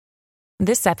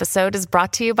This episode is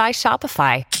brought to you by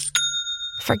Shopify.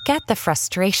 Forget the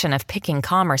frustration of picking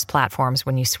commerce platforms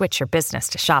when you switch your business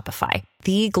to Shopify,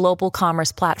 the global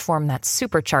commerce platform that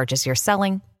supercharges your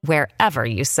selling wherever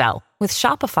you sell. With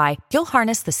Shopify, you'll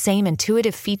harness the same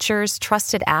intuitive features,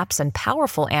 trusted apps, and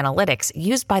powerful analytics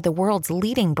used by the world's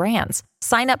leading brands.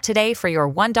 Sign up today for your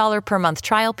 $1 per month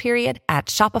trial period at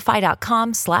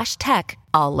shopify.com/tech,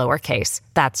 all lowercase.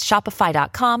 That's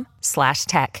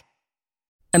shopify.com/tech.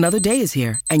 Another day is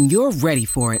here, and you're ready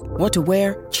for it. What to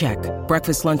wear? Check.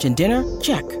 Breakfast, lunch, and dinner?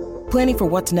 Check. Planning for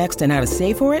what's next and how to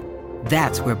save for it?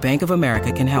 That's where Bank of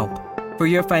America can help. For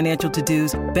your financial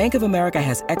to-dos, Bank of America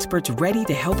has experts ready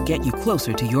to help get you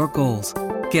closer to your goals.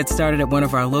 Get started at one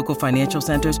of our local financial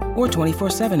centers or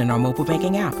 24/7 in our mobile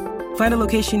banking app. Find a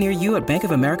location near you at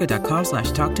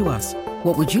bankofamerica.com/talktous.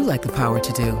 What would you like the power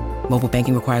to do? Mobile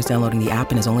banking requires downloading the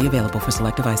app and is only available for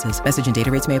select devices. Message and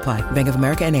data rates may apply. Bank of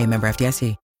America N.A., member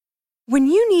FDIC. When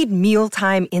you need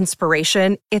mealtime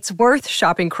inspiration, it's worth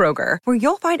shopping Kroger, where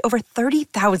you'll find over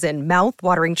 30,000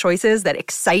 mouth-watering choices that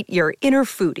excite your inner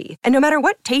foodie. And no matter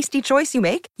what tasty choice you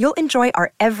make, you'll enjoy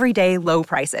our everyday low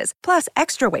prices, plus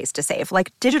extra ways to save,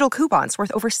 like digital coupons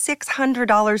worth over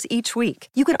 $600 each week.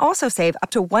 You can also save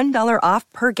up to $1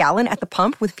 off per gallon at the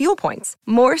pump with fuel points.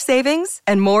 More savings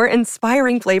and more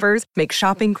inspiring flavors make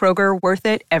shopping Kroger worth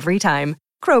it every time.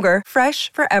 Kroger,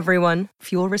 fresh for everyone.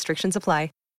 Fuel restrictions apply.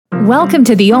 Welcome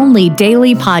to the only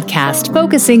daily podcast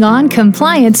focusing on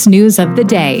compliance news of the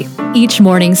day. Each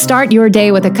morning, start your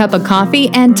day with a cup of coffee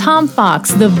and Tom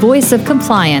Fox, the voice of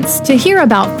compliance, to hear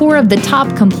about 4 of the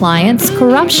top compliance,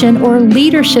 corruption, or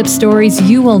leadership stories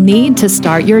you will need to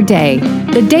start your day.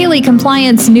 The Daily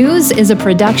Compliance News is a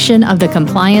production of the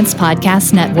Compliance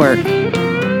Podcast Network.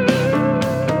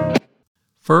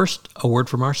 First, a word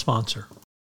from our sponsor.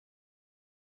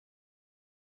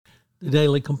 The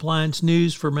Daily Compliance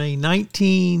News for May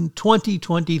 19,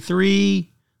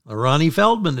 2023, the Ronnie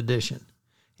Feldman edition.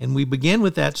 And we begin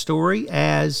with that story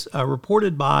as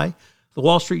reported by the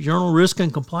Wall Street Journal, Risk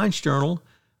and Compliance Journal,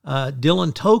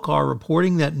 Dylan Tokar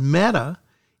reporting that Meta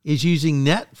is using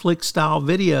Netflix-style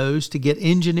videos to get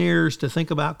engineers to think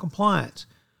about compliance.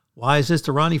 Why is this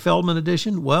the Ronnie Feldman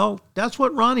edition? Well, that's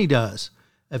what Ronnie does.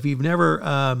 If you've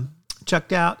never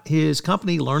checked out his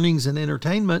company, Learnings and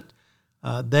Entertainment,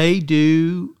 they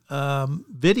do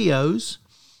videos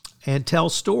and tell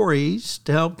stories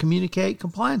to help communicate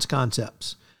compliance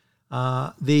concepts.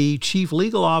 The chief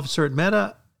legal officer at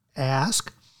Meta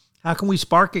asked, how can we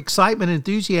spark excitement,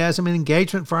 enthusiasm, and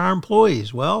engagement for our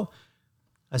employees? Well,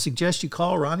 I suggest you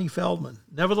call Ronnie Feldman.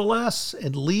 Nevertheless,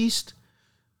 at least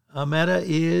Meta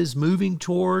is moving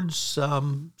towards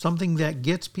something that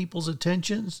gets people's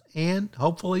attentions and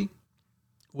hopefully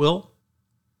will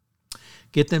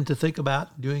get them to think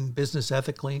about doing business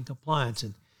ethically and compliance.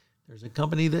 And there's a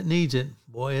company that needs it.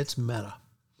 Boy, it's Meta.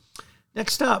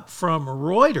 Next up, from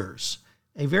Reuters,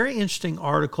 a very interesting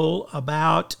article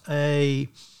about a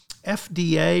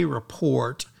FDA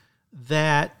report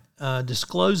that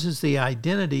discloses the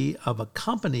identity of a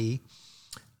company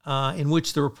in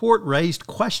which the report raised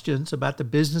questions about the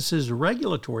business's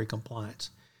regulatory compliance.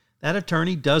 That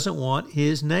attorney doesn't want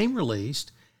his name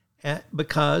released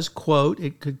because, quote,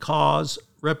 it could cause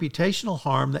reputational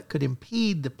harm that could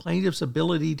impede the plaintiff's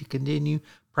ability to continue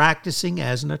practicing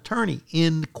as an attorney,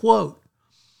 end quote.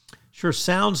 Sure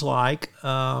sounds like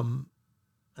an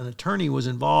attorney was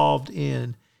involved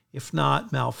in, if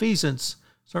not malfeasance,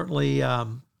 certainly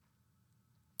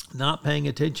not paying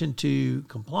attention to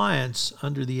compliance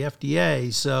under the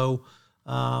FDA. So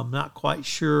I'm not quite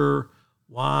sure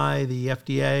why the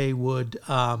FDA would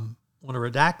want to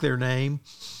redact their name.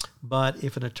 But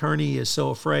if an attorney is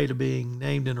so afraid of being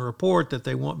named in a report that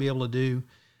they won't be able to do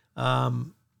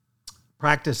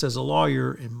practice as a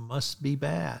lawyer, it must be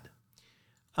bad.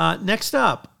 Next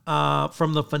up,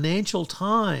 from the Financial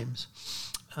Times,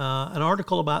 an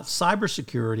article about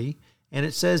cybersecurity, and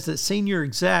it says that senior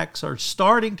execs are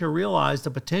starting to realize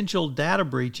the potential data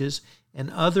breaches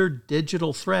and other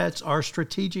digital threats are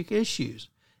strategic issues,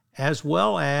 as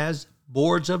well as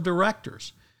boards of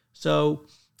directors. So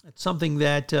it's something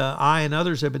that I and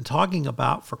others have been talking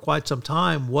about for quite some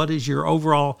time. What is your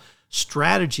overall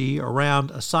strategy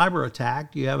around a cyber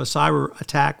attack? Do you have a cyber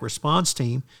attack response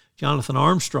team? Jonathan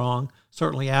Armstrong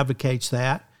certainly advocates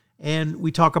that. And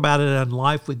we talk about it on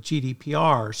Life with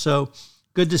GDPR. So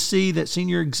good to see that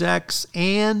senior execs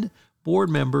and board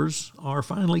members are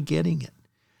finally getting it.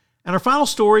 And our final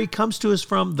story comes to us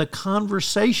from The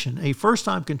Conversation, a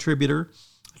first-time contributor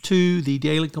to the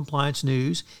Daily Compliance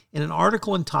News, in an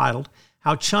article entitled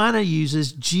How China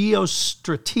Uses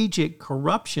Geostrategic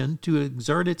Corruption to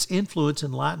Exert Its Influence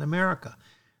in Latin America.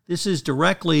 This is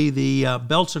directly the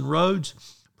Belts and Roads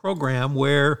program,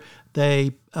 where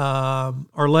they are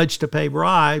alleged to pay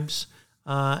bribes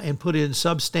and put in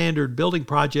substandard building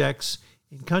projects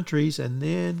in countries and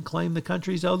then claim the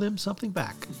countries owe them something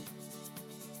back.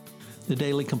 The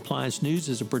Daily Compliance News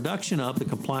is a production of the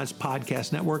Compliance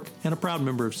Podcast Network and a proud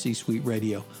member of C-Suite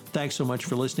Radio. Thanks so much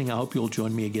for listening. I hope you'll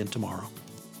join me again tomorrow.